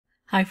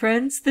Hi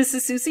friends, this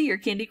is Suzy, your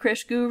Candy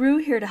Crush guru,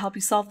 here to help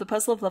you solve the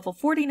puzzle of level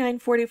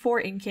 4944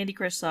 in Candy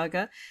Crush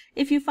Saga.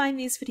 If you find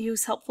these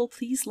videos helpful,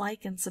 please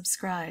like and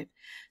subscribe.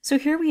 So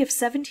here we have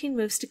 17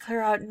 moves to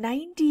clear out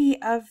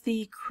 90 of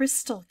the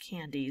crystal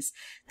candies.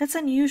 That's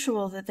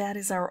unusual that that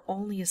is our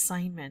only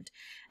assignment.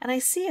 And I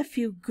see a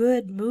few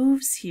good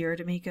moves here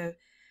to make a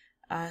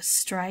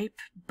stripe,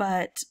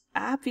 but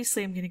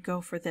obviously I'm going to go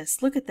for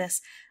this. Look at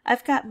this.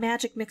 I've got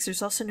magic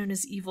mixers, also known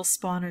as evil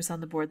spawners, on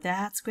the board.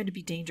 That's going to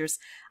be dangerous.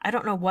 I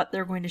don't know what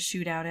they're going to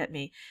shoot out at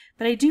me.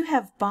 But I do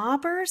have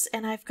bobbers,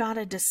 and I've got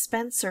a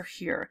dispenser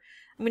here.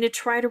 I'm going to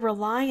try to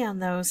rely on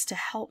those to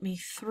help me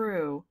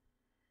through.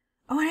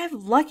 Oh, and I have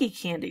lucky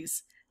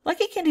candies.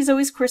 Lucky candies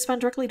always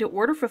correspond directly to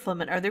order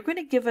fulfillment. Are they going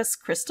to give us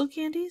crystal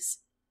candies?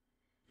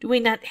 Do we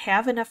not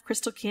have enough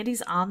crystal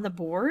candies on the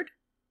board?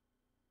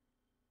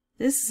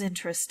 This is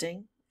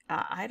interesting.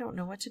 I don't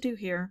know what to do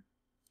here.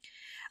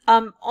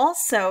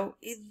 Also,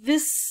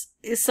 this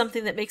is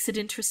something that makes it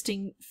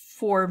interesting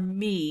for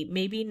me,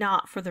 maybe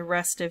not for the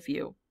rest of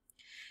you.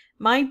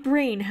 My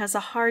brain has a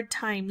hard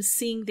time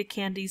seeing the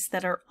candies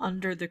that are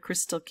under the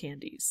crystal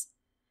candies.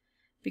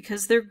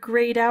 Because they're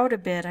grayed out a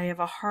bit, I have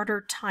a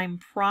harder time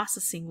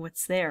processing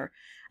what's there.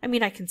 I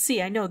mean, I can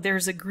see, I know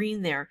there's a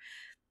green there,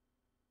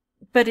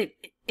 but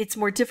it's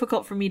more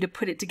difficult for me to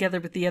put it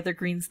together with the other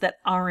greens that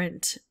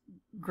aren't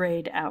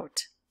grayed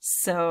out,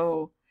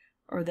 so,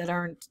 or that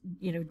aren't,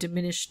 you know,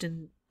 diminished,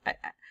 and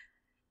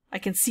I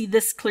can see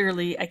this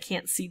clearly, I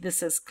can't see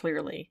this as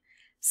clearly,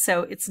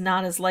 so it's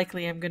not as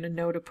likely I'm going to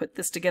know to put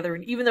this together.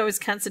 And even though I was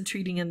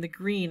concentrating in the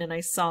green and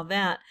I saw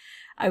that,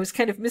 I was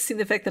kind of missing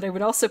the fact that I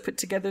would also put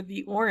together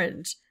the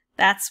orange.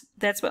 That's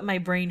what my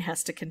brain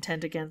has to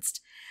contend against.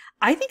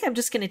 I think I'm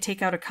just going to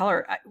take out a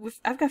color.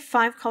 I've got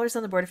 5 colors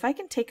on the board. If I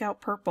can take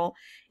out purple,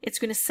 it's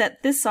going to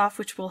set this off,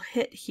 which will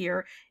hit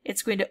here.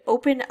 It's going to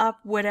open up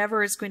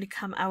whatever is going to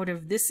come out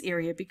of this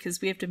area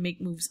because we have to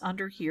make moves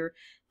under here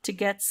to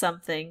get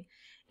something.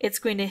 It's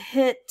going to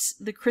hit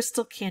the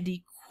crystal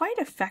candy quite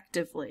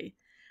effectively.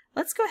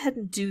 Let's go ahead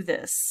and do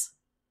this.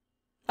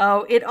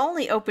 Oh, it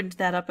only opened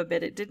that up a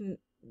bit. It didn't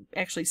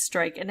actually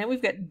strike. And now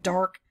we've got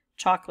dark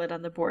chocolate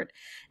on the board.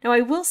 Now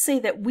I will say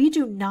that we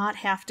do not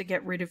have to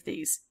get rid of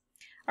these.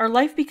 Our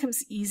life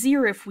becomes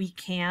easier if we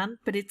can,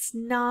 but it's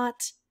not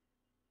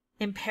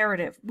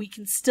imperative. We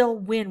can still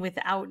win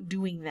without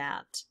doing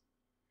that.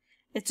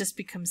 It just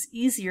becomes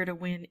easier to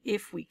win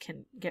if we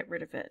can get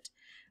rid of it.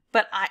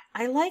 But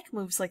I like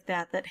moves like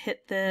that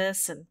hit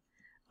this, and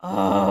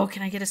oh,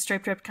 can I get a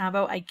striped wrap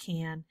combo? I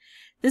can.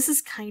 This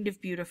is kind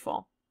of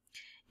beautiful.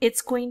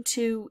 It's going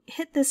to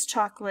hit this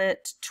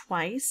chocolate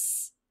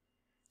twice.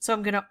 So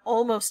I'm going to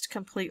almost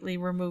completely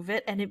remove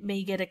it, and it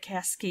may get a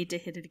cascade to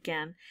hit it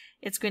again.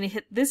 It's going to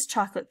hit this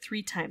chocolate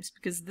 3 times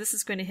because this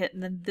is going to hit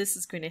and then this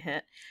is going to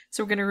hit.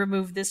 So we're going to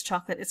remove this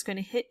chocolate. It's going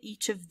to hit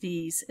each of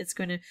these. It's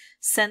going to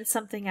send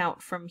something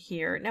out from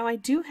here. Now I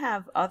do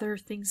have other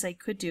things I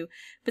could do,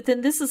 but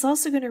then this is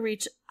also going to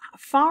reach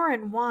far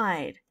and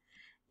wide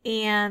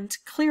and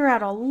clear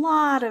out a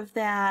lot of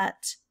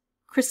that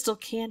crystal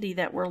candy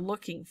that we're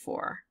looking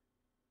for.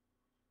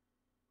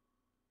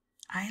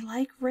 I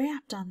like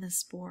wrapped on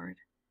this board.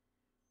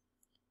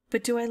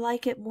 But do I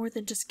like it more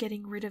than just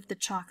getting rid of the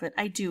chocolate?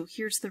 I do.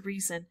 Here's the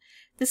reason.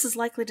 This is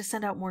likely to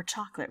send out more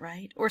chocolate,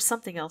 right? Or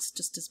something else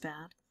just as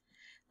bad.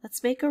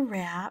 Let's make a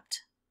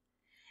wrapped.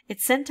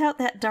 It sent out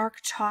that dark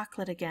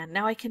chocolate again.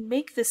 Now I can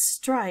make this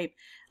stripe.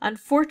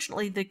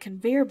 Unfortunately, the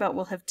conveyor belt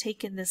will have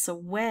taken this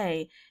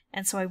away,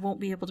 and so I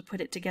won't be able to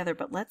put it together.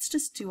 But let's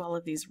just do all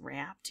of these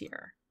wrapped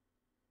here.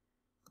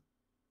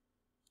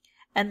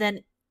 And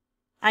then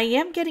I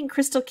am getting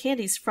crystal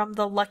candies from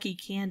the lucky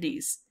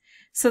candies.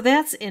 So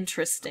that's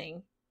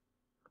interesting.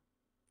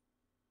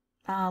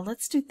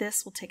 Let's do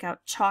this. We'll take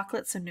out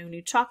chocolate, so no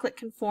new chocolate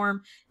can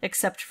form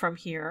except from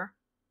here.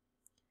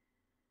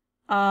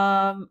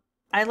 I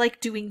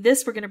like doing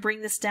this. We're going to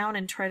bring this down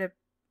and try to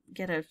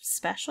get a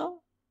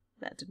special.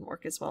 That didn't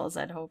work as well as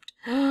I'd hoped.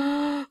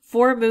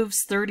 4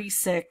 moves,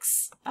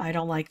 36. I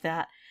don't like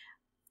that.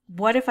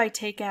 What if I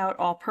take out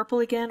all purple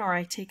again, or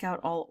I take out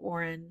all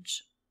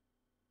orange?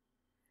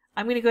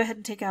 I'm going to go ahead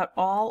and take out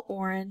all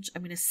orange.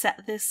 I'm going to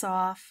set this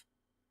off.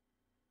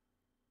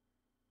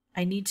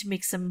 I need to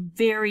make some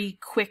very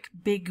quick,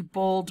 big,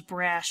 bold,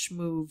 brash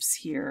moves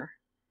here.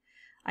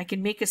 I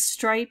can make a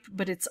stripe,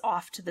 but it's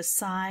off to the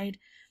side.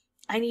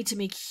 I need to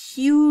make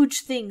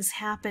huge things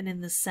happen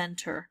in the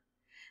center.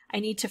 I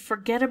need to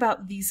forget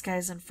about these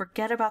guys and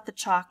forget about the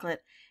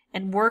chocolate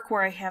and work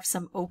where I have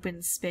some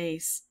open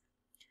space.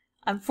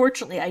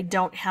 Unfortunately, I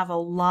don't have a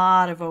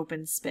lot of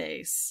open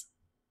space.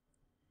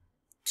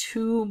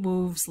 2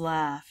 moves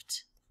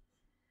left.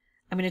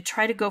 I'm going to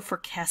try to go for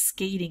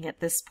cascading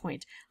at this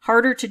point.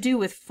 Harder to do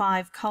with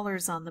 5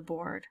 colors on the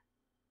board.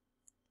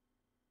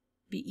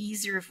 Be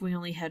easier if we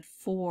only had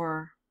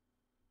 4.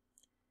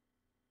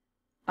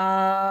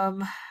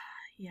 Yikes.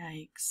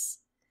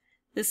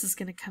 This is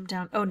going to come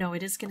down. Oh no,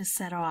 it is going to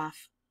set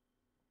off.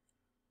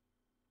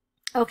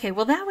 Okay,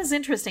 well that was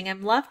interesting.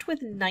 I'm left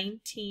with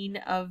 19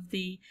 of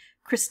the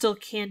crystal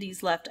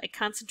candies left. I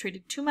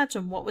concentrated too much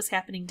on what was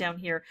happening down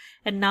here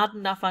and not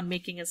enough on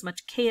making as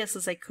much chaos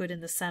as I could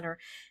in the center.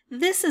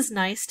 This is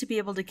nice to be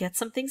able to get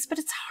some things, but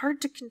it's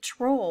hard to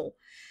control.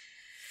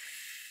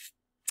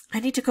 I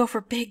need to go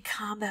for big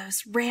combos.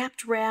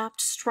 Wrapped,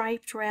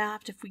 striped,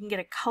 wrapped. If we can get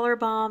a color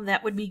bomb,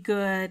 that would be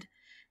good.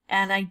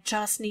 And I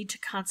just need to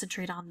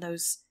concentrate on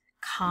those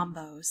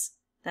combos.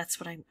 That's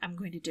what I'm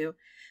going to do.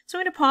 So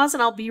I'm going to pause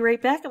and I'll be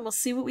right back and we'll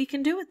see what we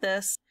can do with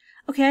this.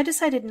 Okay, I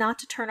decided not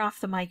to turn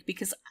off the mic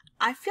because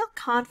I feel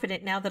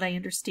confident now that I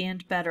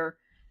understand better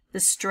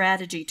the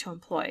strategy to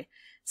employ.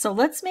 So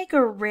let's make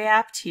a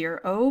wrapped here.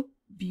 Oh,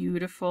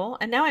 beautiful.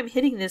 And now I'm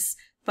hitting this,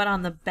 but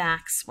on the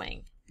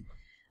backswing.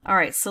 All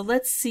right, so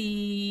let's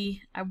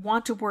see. I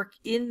want to work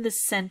in the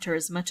center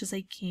as much as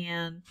I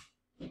can.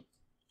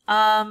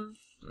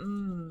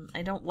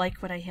 I don't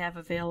like what I have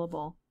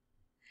available.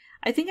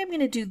 I think I'm going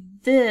to do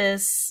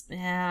this.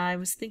 Yeah, I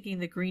was thinking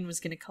the green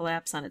was going to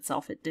collapse on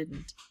itself. It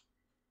didn't.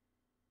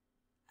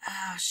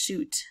 Ah,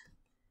 shoot.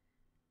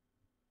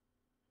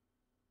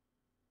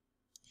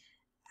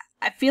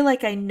 I feel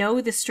like I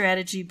know the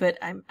strategy, but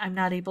I'm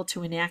not able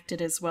to enact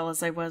it as well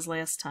as I was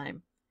last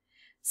time.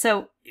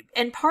 So,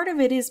 and part of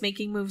it is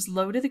making moves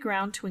low to the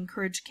ground to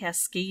encourage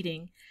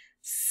cascading.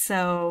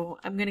 So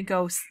I'm going to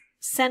go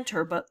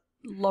center, but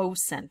low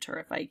center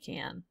if I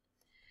can.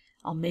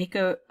 I'll make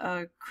a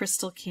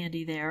crystal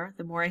candy there.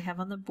 The more I have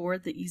on the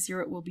board, the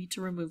easier it will be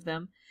to remove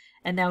them.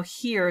 And now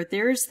here,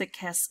 there's the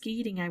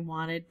cascading I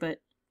wanted, but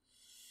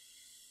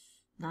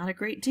not a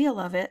great deal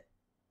of it.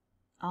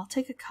 I'll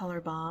take a color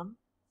bomb.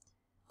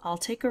 I'll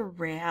take a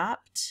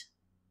wrapped.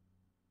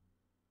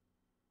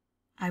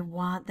 I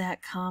want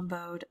that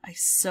comboed. I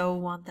so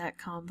want that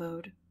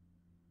comboed.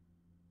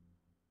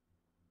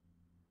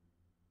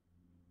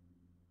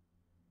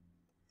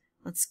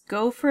 Let's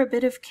go for a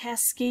bit of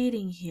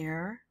cascading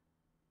here.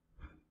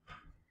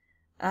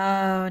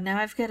 Oh, now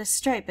I've got a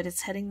stripe, but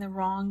it's heading the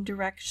wrong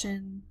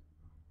direction.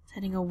 It's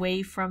heading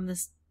away from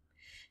this.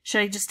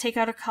 Should I just take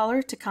out a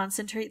color to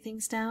concentrate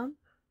things down?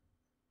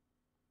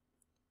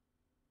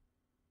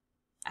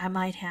 I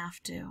might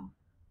have to.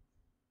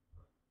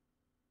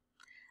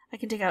 I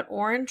can take out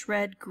orange,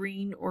 red,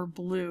 green, or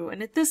blue.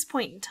 And at this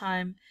point in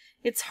time,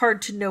 it's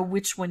hard to know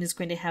which one is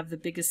going to have the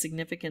biggest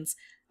significance.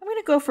 I'm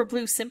going to go for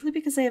blue simply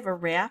because I have a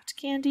wrapped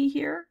candy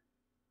here.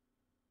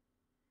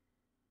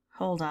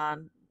 Hold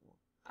on.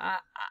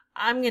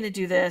 I'm going to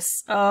do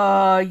this.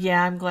 Oh,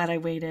 yeah, I'm glad I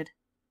waited.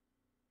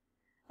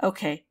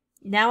 Okay,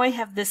 now I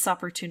have this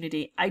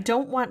opportunity. I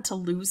don't want to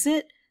lose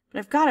it, but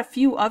I've got a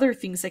few other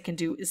things I can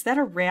do. Is that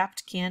a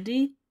wrapped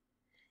candy?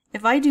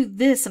 If I do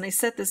this and I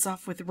set this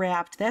off with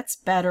wrapped, that's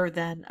better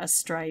than a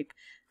stripe.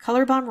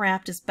 Color bomb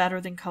wrapped is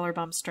better than color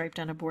bomb striped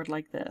on a board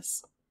like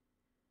this.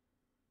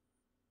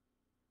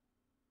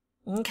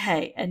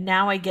 Okay, and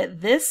now I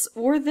get this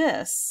or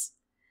this.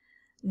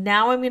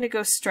 Now I'm going to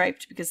go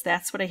striped because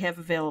that's what I have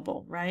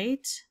available,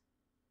 right?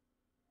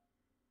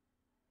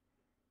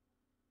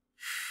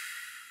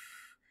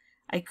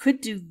 I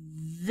could do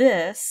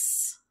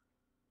this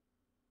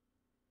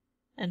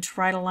and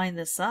try to line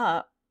this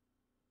up.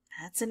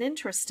 That's an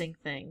interesting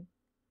thing.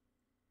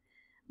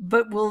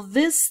 But will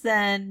this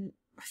then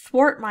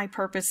thwart my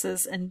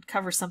purposes and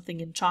cover something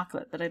in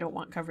chocolate that I don't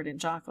want covered in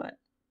chocolate?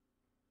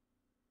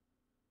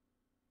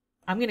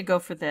 I'm going to go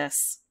for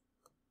this.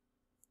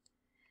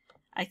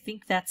 I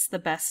think that's the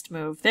best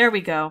move. There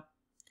we go.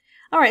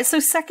 All right, so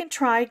second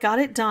try, got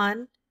it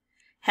done.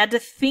 Had to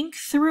think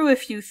through a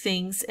few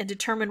things and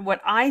determine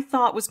what I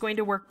thought was going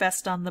to work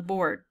best on the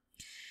board.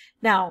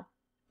 Now,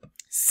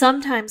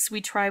 sometimes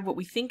we try what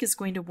we think is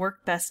going to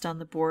work best on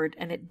the board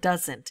and it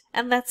doesn't.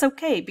 And that's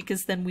okay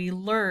because then we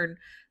learn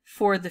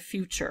for the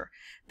future.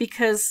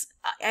 Because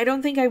I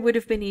don't think I would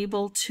have been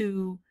able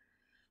to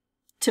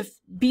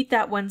beat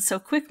that one so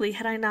quickly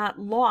had I not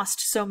lost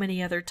so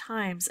many other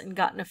times and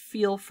gotten a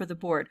feel for the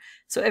board.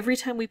 So every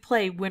time we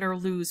play, win or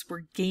lose,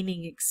 we're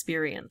gaining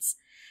experience.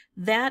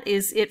 That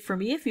is it for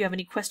me. If you have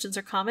any questions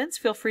or comments,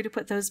 feel free to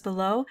put those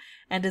below.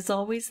 And as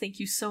always, thank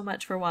you so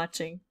much for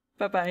watching.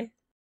 Bye-bye.